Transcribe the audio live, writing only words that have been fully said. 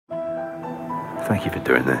Thank you for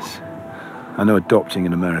doing this. I know adopting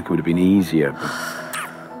in America would have been easier, but...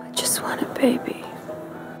 I just want a baby.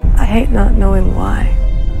 I hate not knowing why.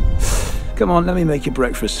 Come on, let me make you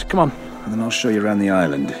breakfast. Come on, and then I'll show you around the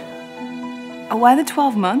island. Oh, why the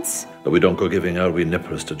 12 months? But we don't go giving our wee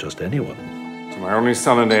nippers to just anyone. To my only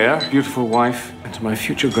son and heir, beautiful wife, and to my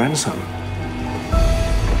future grandson.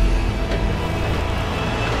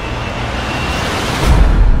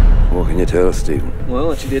 What can you tell us, Stephen? Well,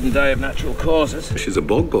 that she didn't die of natural causes. She's a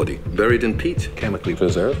bog body, buried in peat, chemically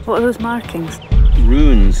preserved. What are those markings?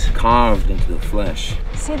 Runes carved into the flesh.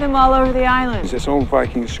 See them all over the island. It's its own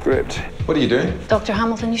Viking script. What are you doing? Dr.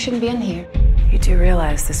 Hamilton, you shouldn't be in here. You do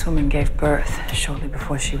realize this woman gave birth shortly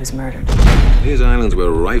before she was murdered. These islands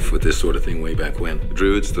were rife with this sort of thing way back when. The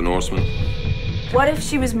Druids, the Norsemen. What if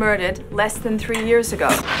she was murdered less than 3 years ago?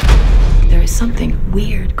 There is something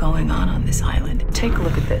weird going on this island. Take a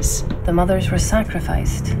look at this. The mothers were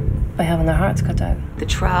sacrificed by having their hearts cut out. The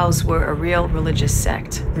Trowels were a real religious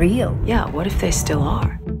sect. Real? Yeah, what if they still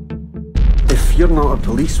are? If you're not a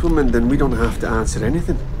policewoman, then we don't have to answer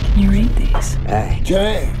anything. Can you read these?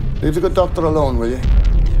 Jenny, leave the good doctor alone, will you?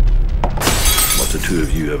 What the two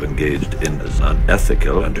of you have engaged in is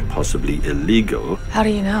unethical and possibly illegal. How do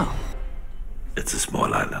you know? It's a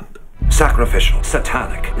small island. Sacrificial,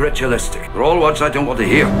 satanic, ritualistic. They're all words I don't want to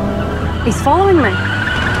hear. He's following me.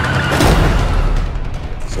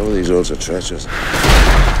 Some of these roads are treacherous.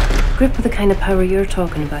 Grip with the kind of power you're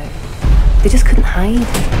talking about. They just couldn't hide.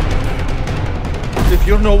 If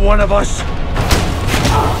you're not one of us,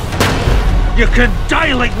 you can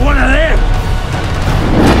die like one of them!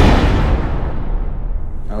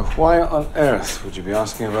 Now, why on earth would you be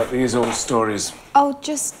asking about these old stories? Oh,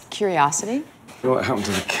 just curiosity. What happened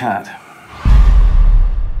to the cat?